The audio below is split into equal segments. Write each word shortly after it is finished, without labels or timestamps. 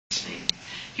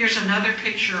Here's another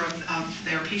picture of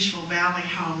their Peaceful Valley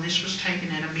home. This was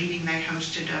taken at a meeting they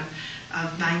hosted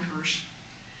of bankers.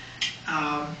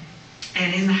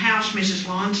 And in the house, Mrs.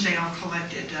 Lonsdale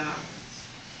collected a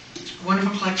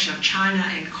wonderful collection of china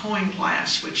and coin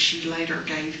glass, which she later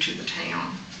gave to the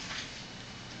town.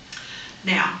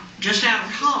 Now, just out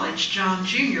of college, John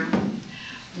Jr.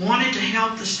 wanted to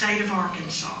help the state of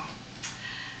Arkansas.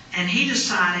 And he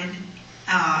decided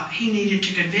he needed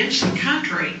to convince the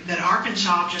country that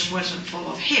Arkansas just wasn't full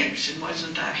of hicks and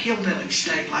wasn't a hillbilly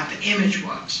state like the image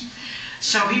was.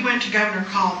 So he went to Governor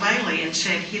Call Bailey and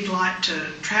said he'd like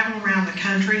to travel around the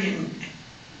country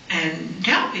and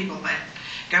tell people that.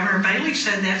 Governor Bailey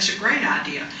said that's a great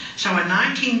idea. So in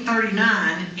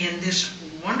 1939, in this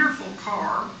wonderful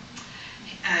car,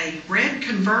 a red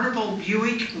convertible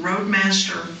Buick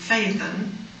Roadmaster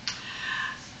Phaeton,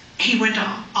 he went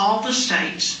to all the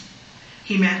states.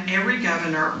 He met every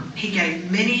governor. He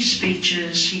gave many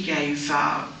speeches.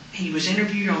 He was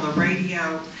interviewed on the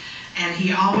radio. And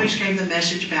he always gave the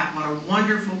message about what a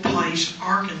wonderful place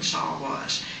Arkansas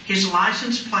was. His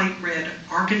license plate read,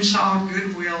 Arkansas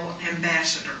Goodwill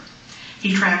Ambassador.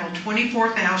 He traveled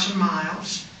 24,000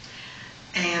 miles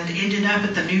and ended up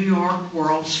at the New York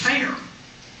World's Fair.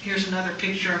 Here's another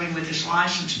picture of him with his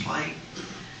license plate.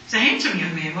 He's a handsome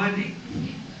young man, wasn't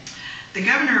he? The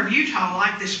governor of Utah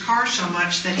liked this car so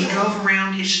much that he drove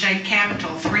around his state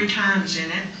capital 3 times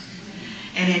in it.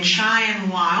 And in Cheyenne,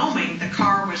 Wyoming, the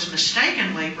car was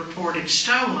mistakenly reported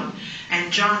stolen, and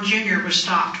John Jr. was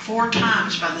stopped 4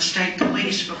 times by the state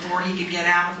police before he could get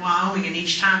out of Wyoming, and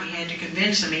each time he had to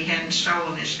convince them he hadn't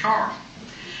stolen his car.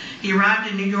 He arrived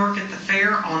in New York at the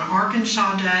fair on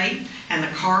Arkansas Day, and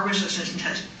the car was a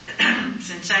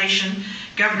sensation.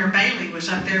 Governor Bailey was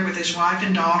up there with his wife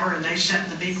and daughter, and they sat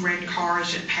in the big red car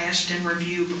as it passed in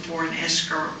review before an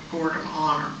escort of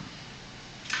honor.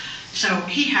 So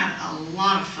he had a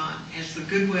lot of fun as the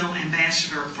Goodwill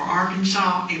Ambassador for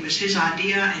Arkansas. It was his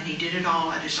idea, and he did it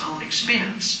all at his own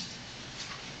expense.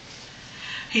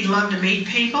 He loved to meet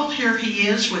people. Here he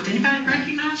is with, anybody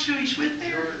recognize who he's with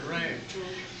there? George Raft.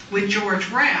 With George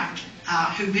Raft,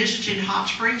 who visited Hot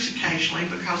Springs occasionally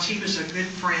because he was a good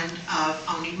friend of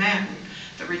Oni Madden,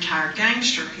 the retired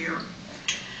gangster here.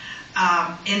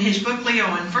 In his book, Leo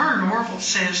and Vern, Orville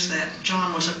says that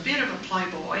John was a bit of a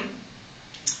playboy.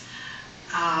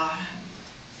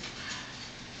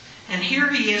 And here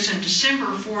he is in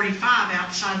December of '45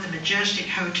 outside the Majestic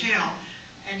Hotel,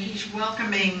 and he's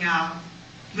welcoming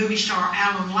movie star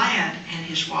Alan Ladd and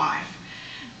his wife.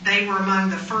 They were among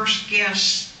the first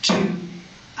guests to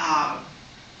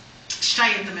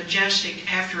stay at the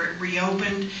Majestic after it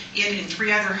reopened. It and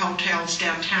 3 other hotels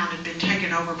downtown had been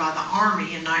taken over by the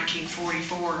Army in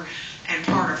 1944 and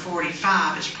part of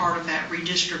 45 as part of that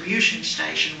redistribution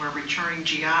station where returning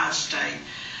GIs stayed.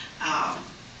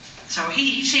 So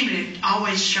he seemed to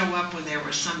always show up when there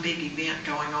was some big event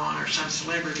going on or some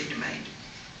celebrity to meet.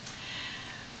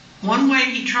 One way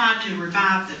he tried to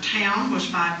revive the town was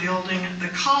by building the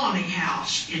Colony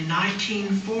House in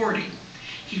 1940.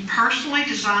 He personally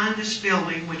designed this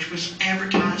building, which was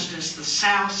advertised as the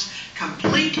South's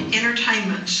Complete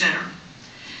Entertainment Center.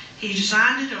 He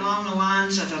designed it along the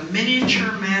lines of a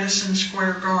miniature Madison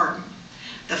Square Garden.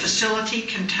 The facility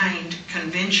contained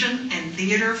convention and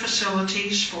theater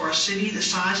facilities for a city the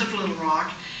size of Little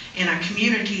Rock in a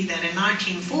community that in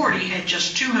 1940 had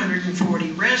just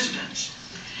 240 residents.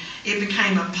 It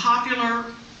became a popular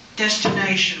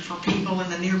destination for people in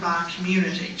the nearby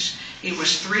communities. It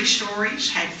was 3 stories,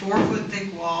 had 4-foot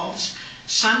thick walls,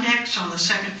 sun decks on the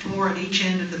 2nd floor at each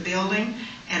end of the building,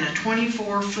 and a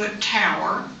 24-foot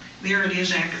tower. There it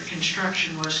is after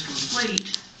construction was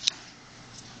complete.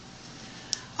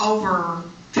 Over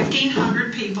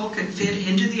 1,500 people could fit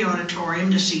into the auditorium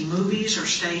to see movies or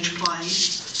stage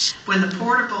plays. When the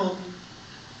portable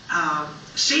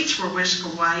seats were whisked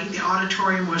away, the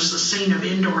auditorium was the scene of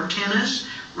indoor tennis,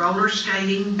 roller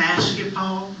skating,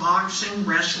 basketball, boxing,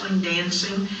 wrestling,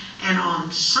 dancing, and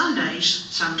on Sundays,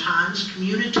 sometimes,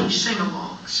 community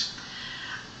sing-alongs.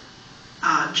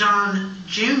 John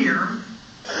Jr.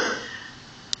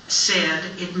 said,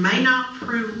 "It may not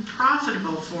prove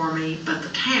profitable for me, but the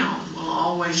town will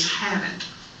always have it."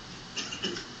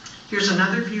 Here's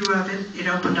another view of it. It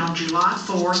opened on July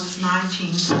 4th,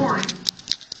 1940.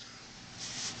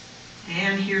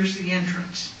 And here's the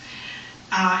entrance.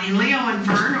 In Leo and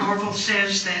Vern, Orville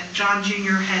says that John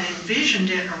Jr. had envisioned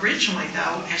it originally,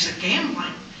 though, as a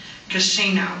gambling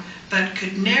casino, but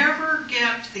could never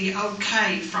get the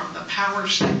okay from the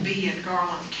powers that be in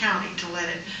Garland County to let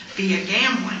it be a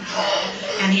gambling hall.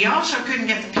 And he also couldn't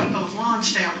get the people of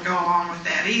Lonsdale to go along with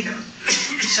that either.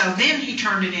 So then he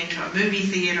turned it into a movie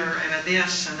theater and a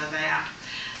this and a that.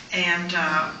 And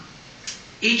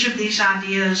each of these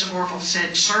ideas, Orville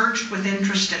said, surged with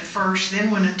interest at first.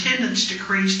 Then when attendance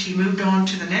decreased, he moved on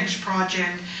to the next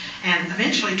project and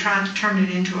eventually tried to turn it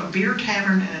into a beer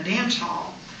tavern and a dance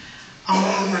hall, all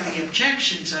over the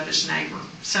objections of his neighbor.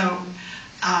 So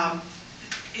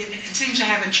it seems to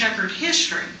have a checkered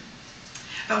history.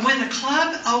 But when the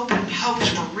club opened,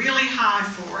 hopes were really high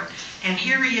for it. And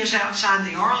here he is outside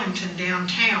the Arlington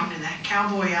downtown in that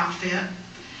cowboy outfit,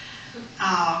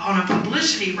 on a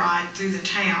publicity ride through the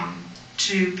town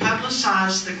to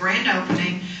publicize the grand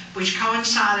opening, which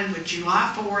coincided with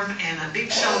July 4th and a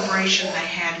big celebration they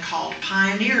had called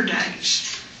Pioneer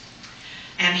Days.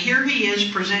 And here he is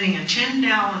presenting a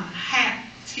 10-gallon hat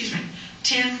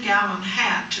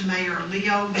to Mayor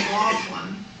Leo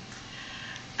McLaughlin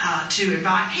to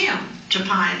invite him to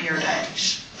Pioneer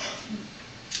Days.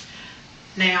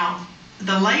 Now,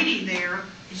 the lady there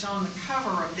is on the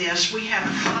cover of this. We have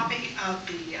a copy of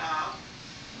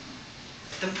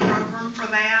the program for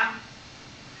that,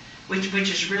 which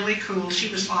is really cool. She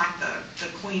was like the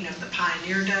queen of the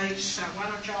Pioneer Days. So why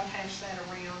don't y'all pass that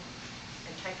around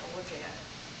and take a look at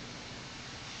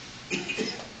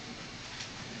it.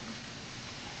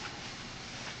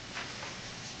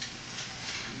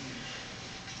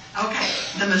 Okay,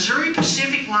 the Missouri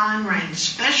Pacific Line ran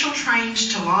special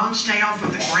trains to Lonsdale for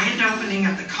the grand opening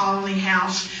of the Colony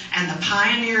House and the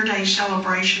Pioneer Day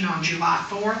celebration on July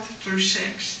 4th through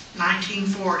 6th,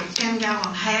 1940.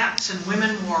 10-gallon hats, and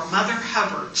women wore Mother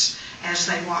Hubbards as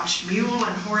they watched mule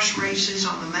and horse races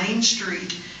on the main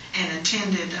street and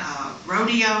attended a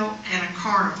rodeo and a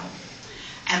carnival.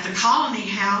 At the Colony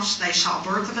House, they saw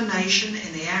Birth of a Nation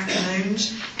in the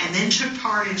afternoons and then took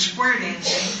part in square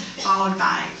dancing, followed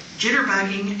by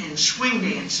jitterbugging and swing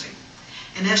dancing.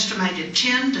 An estimated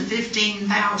 10 to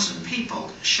 15,000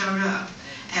 people showed up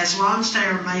as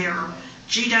Lonsdale Mayor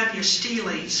G.W.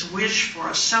 Steely's wish for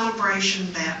a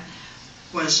celebration that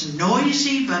was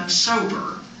noisy but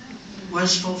sober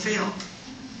was fulfilled.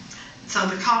 So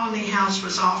the Colony House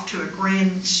was off to a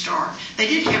grand start. They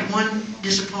did have one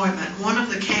disappointment. One of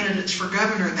the candidates for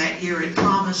governor that year had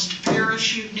promised to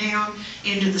parachute down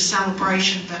into the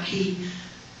celebration, but he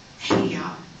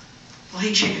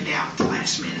chickened out at the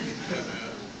last minute.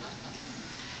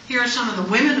 Here are some of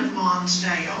the women of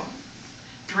Lonsdale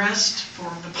dressed for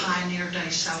the Pioneer Day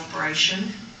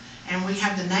celebration, and we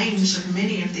have the names of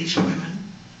many of these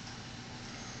women.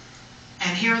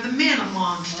 And here are the men of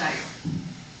Lonsdale,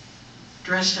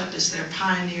 dressed up as their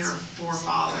pioneer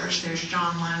forefathers. There's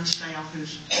John Lonsdale,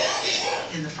 who's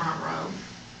in the front row.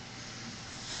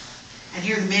 And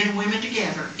here are the men and women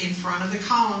together in front of the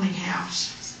Colony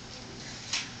House.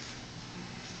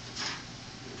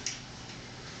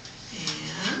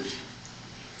 And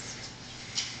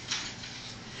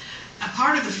a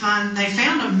part of the fun, they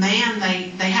found a man,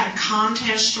 they had a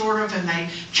contest sort of, and they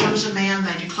chose a man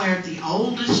they declared the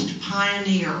oldest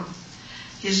pioneer.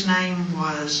 His name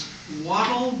was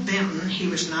Wattle Benton. He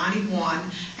was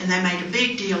 91, and they made a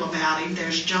big deal about him.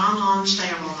 There's John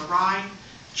Lonsdale on the right,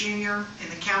 Jr. in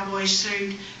the cowboy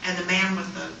suit, and the man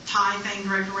with the tie thing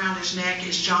draped around his neck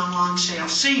is John Lonsdale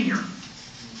Sr.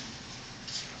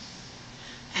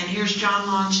 And here's John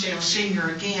Lonsdale Sr.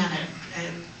 again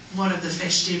at one of the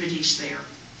festivities there.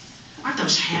 Aren't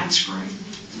those hats great?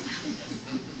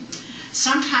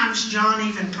 Sometimes John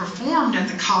even performed at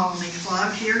the Colony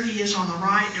Club. Here he is on the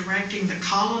right directing the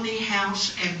Colony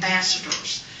House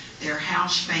Ambassadors, their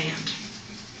house band.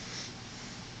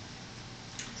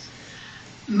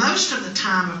 Most of the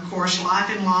time, of course, life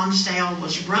in Lonsdale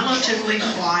was relatively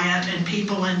quiet and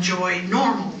people enjoyed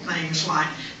normal things like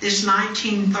this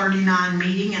 1939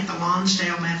 meeting at the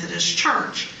Lonsdale Methodist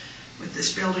Church, with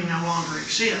this building no longer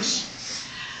exists.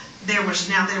 There was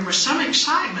some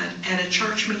excitement at a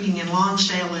church meeting in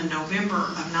Lonsdale in November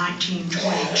of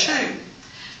 1922.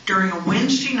 During a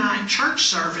Wednesday night church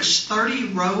service, 30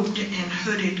 robed and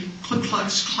hooded Ku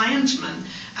Klux Klansmen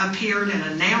appeared and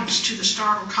announced to the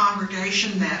startled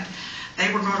congregation that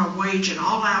they were going to wage an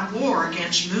all-out war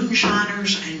against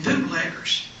moonshiners and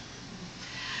bootleggers.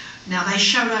 Now, they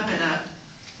showed up at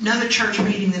another church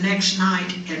meeting the next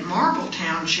night in Marble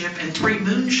Township, and 3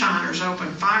 moonshiners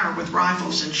opened fire with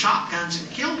rifles and shotguns and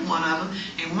killed one of them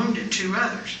and wounded 2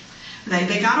 others.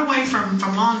 They got away from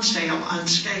Lonsdale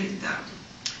unscathed, though.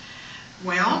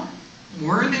 Well,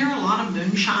 were there a lot of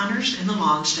moonshiners in the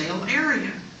Lonsdale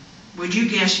area? Would you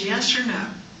guess yes or no?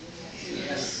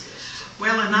 Yes.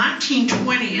 Well, in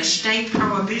 1920, a state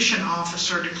prohibition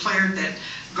officer declared that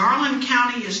Garland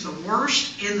County is the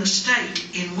worst in the state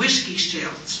in whiskey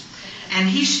stills. And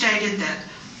he stated that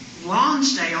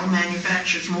Lonsdale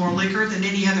manufactures more liquor than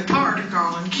any other part of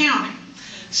Garland County.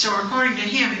 So according to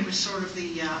him, it was sort of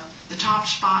the top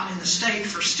spot in the state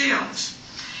for stills.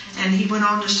 And he went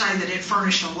on to say that it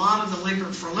furnished a lot of the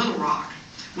liquor for Little Rock.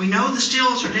 We know the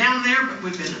stills are down there, but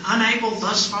we've been unable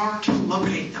thus far to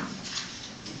locate them.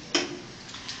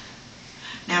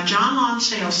 Now, John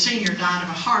Lonsdale Sr. died of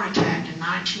a heart attack in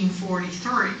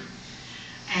 1943,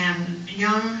 and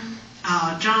young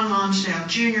John Lonsdale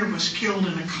Jr. was killed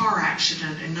in a car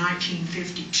accident in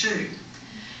 1952.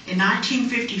 In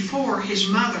 1954, his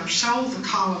mother sold the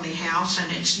Colony House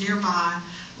and its nearby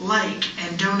lake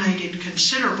and donated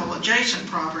considerable adjacent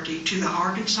property to the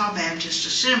Arkansas Baptist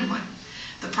Assembly.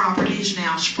 The property is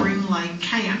now Spring Lake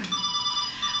Camp.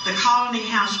 The Colony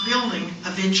House building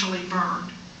eventually burned.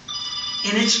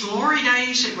 In its glory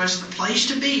days, it was the place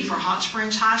to be for Hot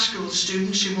Springs High School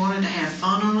students who wanted to have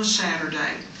fun on a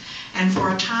Saturday. And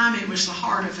for a time, it was the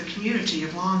heart of the community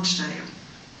of Lonsdale.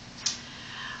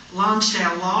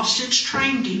 Lonsdale lost its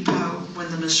train depot when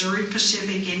the Missouri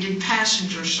Pacific ended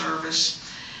passenger service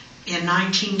in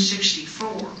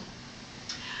 1964.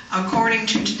 According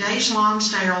to today's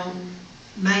Lonsdale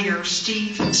Mayor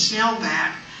Steve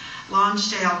Snellback,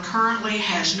 Lonsdale currently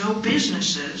has no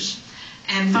businesses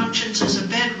and functions as a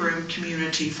bedroom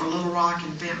community for Little Rock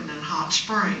and Benton and Hot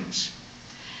Springs.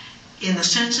 In the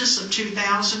census of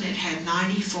 2000, it had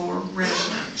 94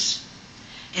 residents.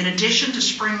 In addition to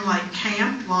Spring Lake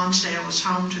Camp, Lonsdale is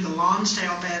home to the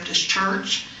Lonsdale Baptist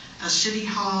Church, a city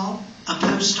hall, a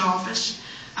post office,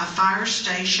 a fire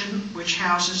station, which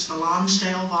houses the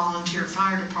Lonsdale Volunteer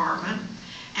Fire Department,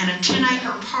 and a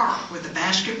 10-acre park with a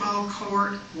basketball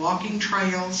court, walking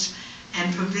trails,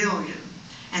 and pavilion.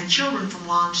 And children from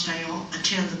Lonsdale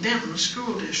attend the Benton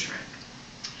School District.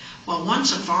 Well,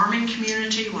 once a farming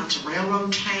community, once a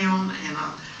railroad town and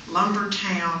a lumber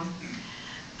town,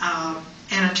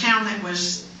 and a town that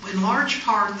was in large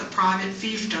part the private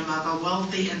fiefdom of a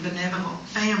wealthy and benevolent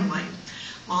family,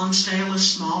 Lonsdale is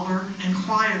smaller and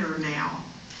quieter now.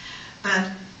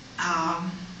 But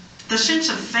the sense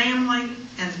of family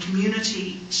and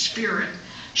community spirit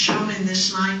shown in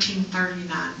this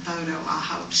 1939 photo, I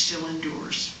hope, still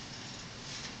endures.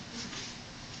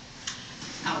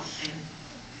 Oh, and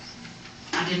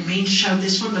I didn't mean to show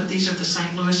this one, but these are the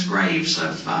St. Louis graves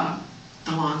of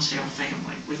the Lonsdale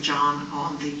family, with John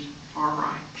on the far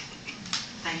right.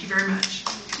 Thank you very much.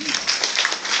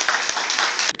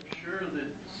 I'm sure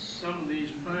that some of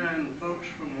these fine folks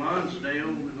from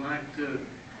Lonsdale would like to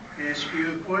ask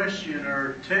you a question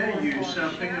or tell you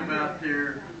something about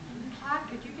their... Todd,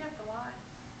 could you get the light?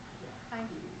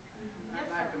 Thank you. I'd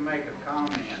like to make a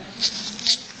comment.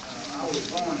 I was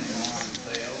born in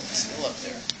Lonsdale. Still up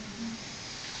there.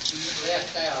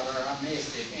 Left out, or I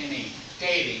missed it, any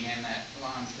skating in that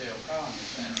Lonsdale Colony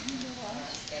Center.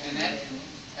 And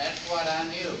that's what I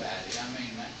knew about it. I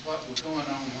mean, that's what was going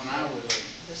on when I was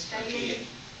a kid.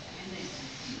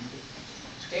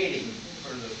 Skating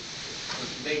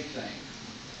was the big thing.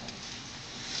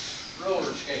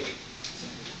 Roller skating.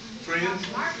 Friend,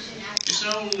 it's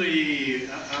on the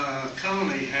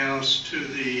Colony House to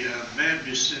the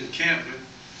Baptist encampment.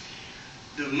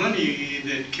 The money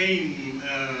that came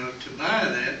to buy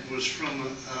that was from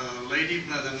a lady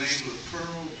by the name of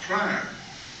Pearl Pryor.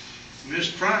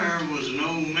 Miss Pryor was an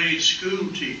old maid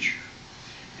school teacher,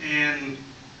 and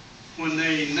when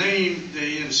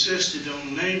they insisted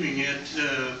on naming it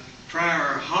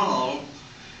Pryor Hall,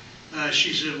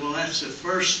 she said, well, that's the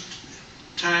first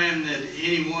time that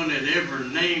anyone had ever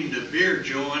named a beer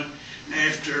joint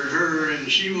after her, and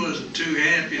she wasn't too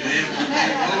happy to have the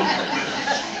name over,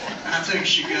 but I think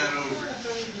she got over it.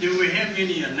 Do we have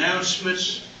any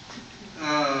announcements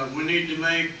we need to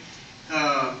make?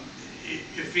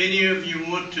 If any of you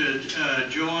want to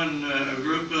join a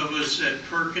group of us at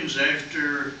Perkins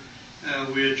after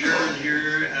we adjourn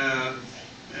here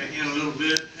in a little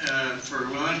bit for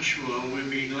lunch, well, we'd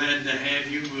be glad to have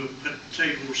you. We'll put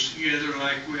tables together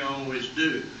like we always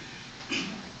do.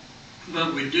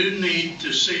 But we do need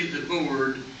to see the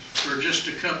board for just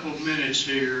a couple of minutes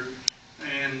here,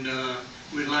 and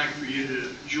we'd like for you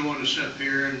to join us up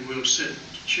here, and we'll set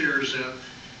the chairs up.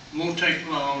 It won't take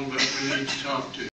long, but we need to talk to you.